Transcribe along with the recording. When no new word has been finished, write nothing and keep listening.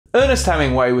Ernest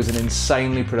Hemingway was an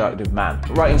insanely productive man,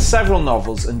 writing several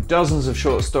novels and dozens of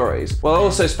short stories, while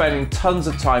also spending tons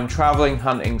of time traveling,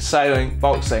 hunting, sailing,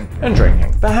 boxing, and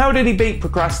drinking. But how did he beat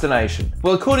procrastination?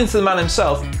 Well, according to the man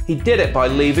himself, he did it by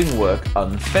leaving work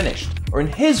unfinished. Or in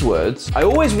his words, I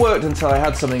always worked until I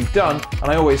had something done,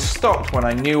 and I always stopped when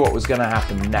I knew what was going to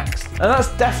happen next. And that's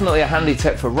definitely a handy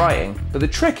tip for writing, but the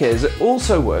trick is it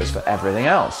also works for everything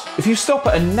else. If you stop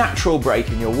at a natural break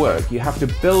in your work, you have to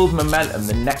build momentum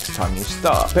the next time you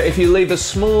start. But if you leave a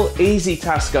small, easy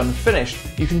task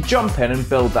unfinished, you can jump in and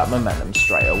build that momentum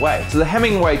straight away. So the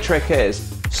Hemingway trick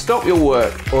is, stop your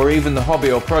work, or even the hobby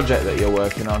or project that you're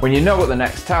working on, when you know what the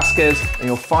next task is, and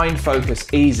you'll find focus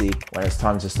easy when it's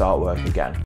time to start work again.